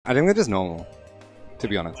I think they're just normal, to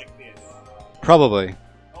be honest. Probably.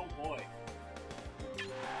 Oh boy.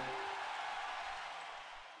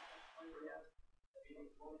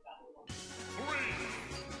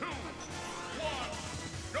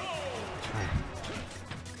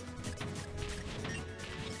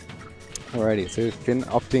 Alrighty, so Finn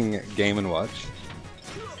opting Game & Watch.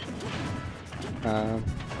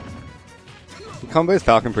 He combos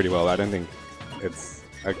Falcon pretty well. I don't think it's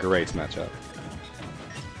a great matchup.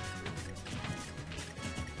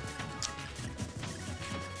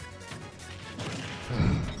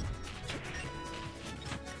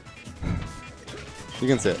 You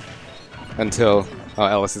can sit until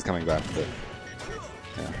Ellis is coming back. But,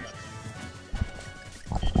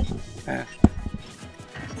 yeah.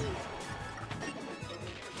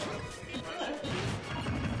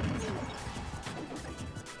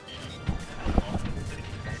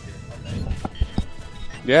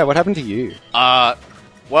 Yeah, what happened to you? Well,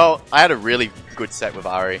 I had a really good set with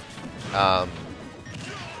Ari. Because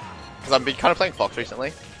I've been kind of playing Fox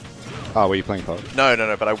recently. Oh, were you playing Fox?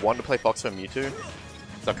 No, but I wanted to play Fox for Mewtwo.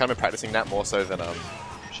 So I've kind of been practicing that more so than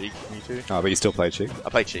Sheik Mewtwo. Oh, but you still played Sheik? I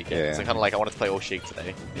played Sheik, yeah. Yeah. So kind of like I wanted to play all Sheik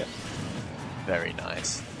today. Yeah. Very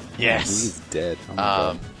nice. Yes! He's dead. Oh my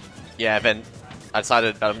God. Yeah, then I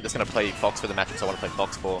decided I'm just going to play Fox for the matchups I want to play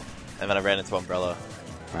Fox for. And then I ran into Umbrella.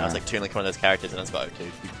 And I was like tuning like one of those characters and I was like,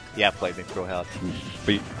 okay, yeah, played me real hard.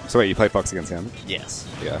 But so wait, you play Fox against him? Yes.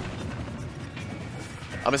 Yeah.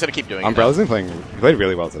 I'm just going to keep doing Umbrella's been playing, he played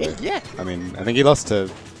really well today. Yeah. I mean, I think he lost to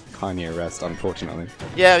Kanye Rest, unfortunately.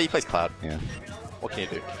 Yeah, he plays Cloud. Yeah. What can you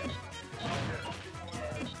do?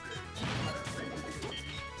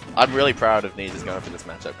 I'm really proud of Kneesus going for this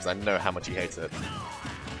matchup because I know how much he hates it.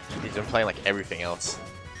 He's been playing like everything else.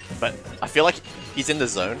 But I feel like he's in the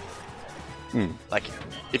zone. Like,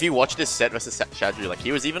 if you watch this set versus Shadru, like,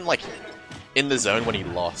 he was even, like, in the zone when he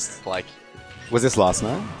lost. Like, Was this last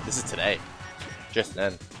night? this is today. Just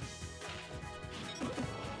then.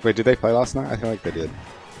 Wait, did they play last night? I feel like they did.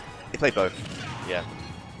 He played both. Yeah.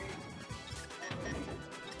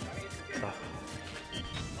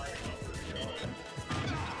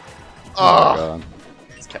 Oh, my God.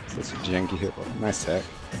 It's kept. Such a janky hit. Nice tech.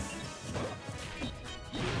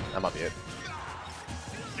 That might be it.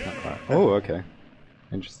 Not quite. Oh, okay.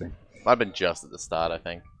 Interesting. Might have been just at the start, I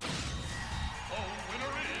think.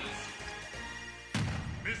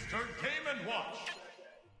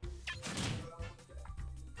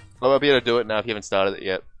 I won't be able to do it now if you haven't started it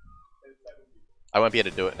yet. I won't be able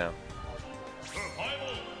to do it now.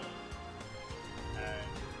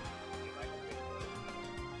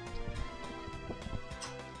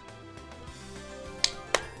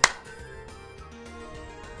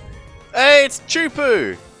 Hey, it's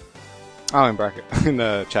Chupu! Oh, in bracket. In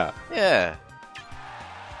the chat. Yeah.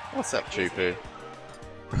 What's up, Chupu?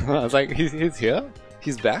 I was like, he's here?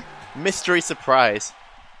 He's back? Mystery surprise.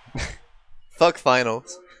 Thug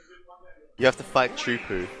finals. You have to fight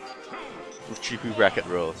Chupu. With Chupu bracket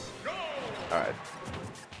rules. Alright.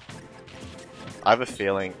 I have a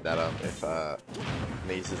feeling that if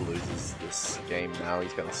Kneesus loses this game now,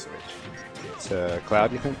 he's gonna switch. To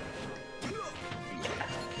Cloud, you think?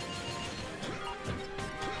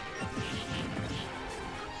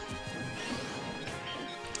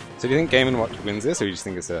 So do you think Game & Watch wins this, or you just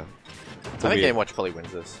think it's a... I think Game & Watch probably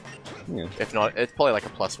wins this. Yeah. If not, it's probably like a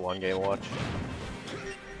 +1 Game & Watch.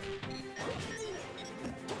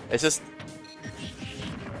 It's just...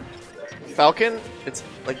 Falcon, it's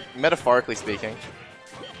like, metaphorically speaking,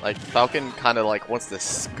 like, Falcon kind of like wants to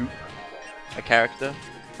scoop a character.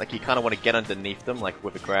 Like, you kind of want to get underneath them, like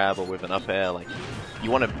with a grab or with an up air. Like,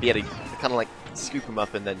 you want to be able to kind of like scoop them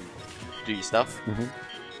up and then do your stuff.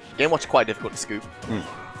 Game Watch is quite difficult to scoop.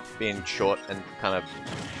 Being short and kind of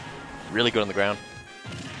really good on the ground.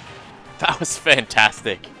 That was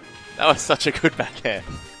fantastic. That was such a good back air.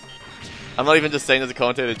 I'm not even just saying as a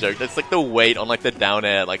commentator joke. That's like the weight on like the down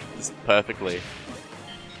air, like just perfectly.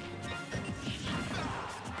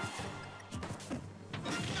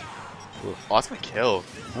 Oh, that's gonna kill.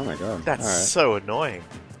 Oh my God. That's Alright. so annoying.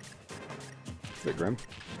 It's a bit grim.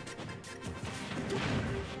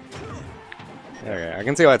 Okay, I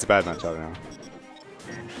can see why it's a bad matchup now.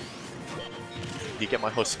 Do you get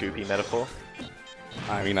my whole Scoopy metaphor?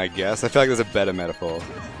 I mean, I guess. I feel like there's a better metaphor,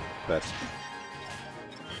 but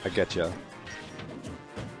I get ya.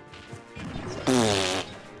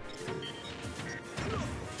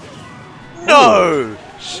 No!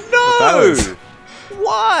 No! was-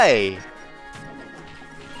 Why?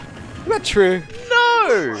 Not true.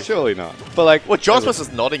 No! Surely not. But like, Well, Joss was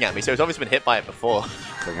just nodding at me, so he's obviously been hit by it before.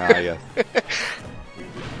 like, ah, yeah.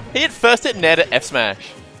 He hit first hit Ned at F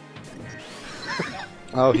Smash.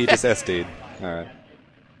 Oh, he just SD'd. Alright.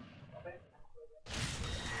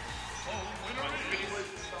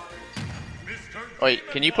 Wait,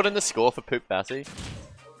 can you put in the score for Poop Bassi?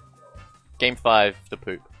 Game 5 to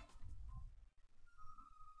Poop.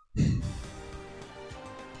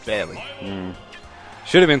 Barely.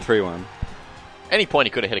 Should have been 3-1. Any point he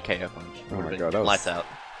could have hit a KO punch. Oh my god, that was... Lights out.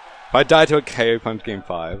 If I died to a KO punch game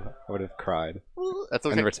 5, I would have cried. That's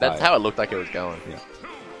how it looked like it was going. Yeah.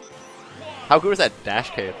 How good was that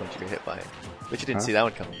dash KO punch you got hit by him? But you didn't see that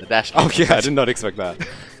one coming. The dash. Oh yeah, I did not expect that.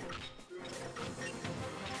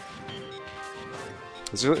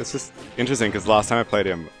 It's just interesting because last time I played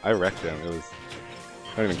him, I wrecked him. It was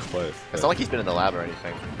not even close. It's not like he's been in the lab or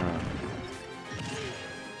anything.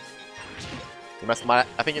 He I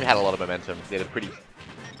think he had a lot of momentum. He had a pretty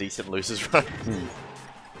decent losers run.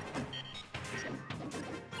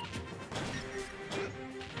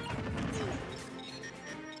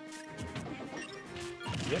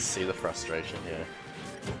 You just see the frustration here.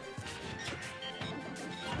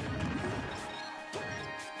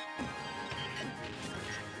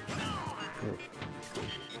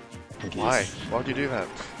 Why? Why would you do that?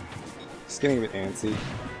 Just getting a bit antsy.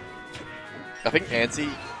 I think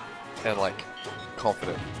antsy and like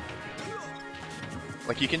confident.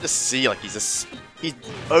 Like you can just see like he's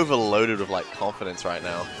overloaded with like confidence right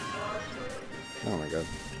now. Oh my god.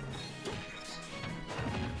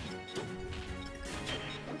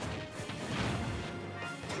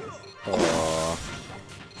 Oh.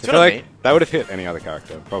 I feel like that would have hit any other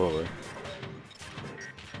character, probably.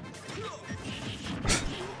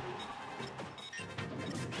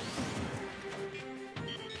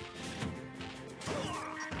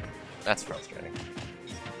 That's frustrating.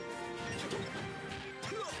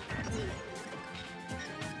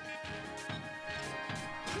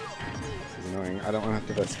 This is annoying. I don't want to have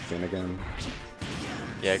to verse Finn again.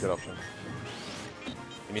 Yeah, good option.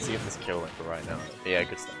 He needs to get this kill like for right now. Yeah,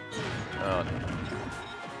 good stuff. Oh no.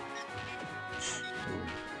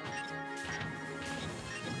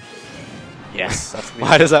 Yes, that's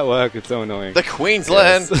Why does that work? It's so annoying. The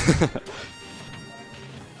Queensland! Yes.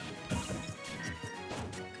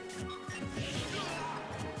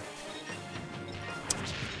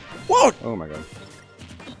 Whoa! Oh my god.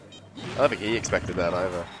 I don't think he expected that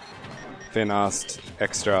either. Finn asked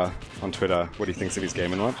Extra on Twitter what he thinks of his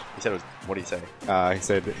Game & Watch. He said it was... What did he say? He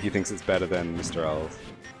said he thinks it's better than Mr. L's.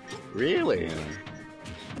 Really? Yeah.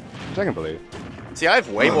 Which I can believe. See, I have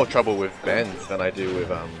way more trouble with Ben's than I do with,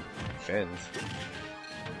 Finn's.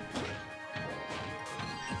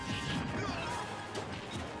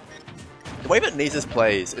 The way that Kneesus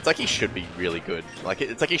plays, it's like he should be really good. Like,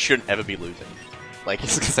 it's like he shouldn't ever be losing. Like, I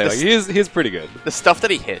was gonna say, like, he's pretty good. The stuff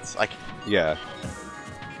that he hits, like... Yeah.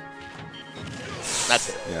 That's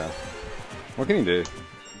it. Yeah. What can he do?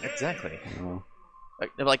 Exactly. Oh.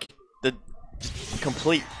 Like the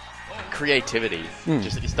complete creativity,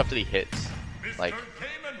 just the stuff that he hits. Like,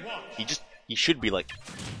 he should be like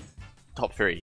top 3.